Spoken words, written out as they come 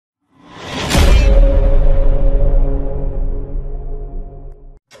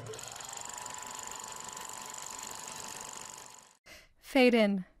Fade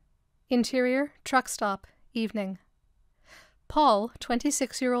in. Interior, Truckstop, evening. Paul,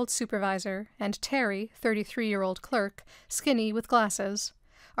 26-year-old supervisor, and Terry, 33-year-old clerk, skinny with glasses,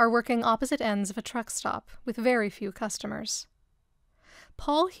 are working opposite ends of a truck stop with very few customers.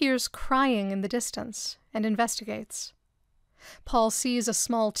 Paul hears crying in the distance and investigates. Paul sees a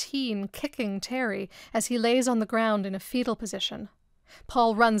small teen kicking Terry as he lays on the ground in a fetal position.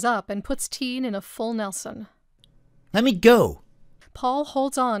 Paul runs up and puts teen in a full Nelson. Let me go! Paul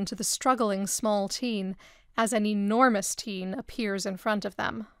holds on to the struggling small teen as an enormous teen appears in front of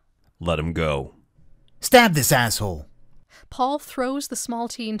them. Let him go. Stab this asshole! Paul throws the small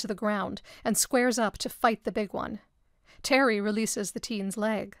teen to the ground and squares up to fight the big one. Terry releases the teen's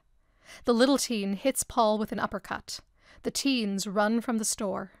leg. The little teen hits Paul with an uppercut. The teens run from the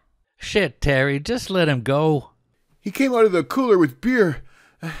store. Shit, Terry, just let him go. He came out of the cooler with beer.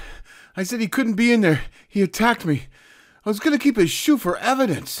 I said he couldn't be in there. He attacked me. I was going to keep his shoe for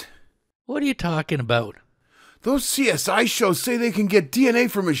evidence. What are you talking about? Those CSI shows say they can get DNA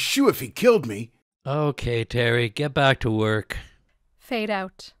from his shoe if he killed me. Okay, Terry, get back to work. Fade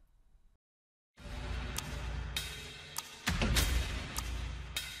out.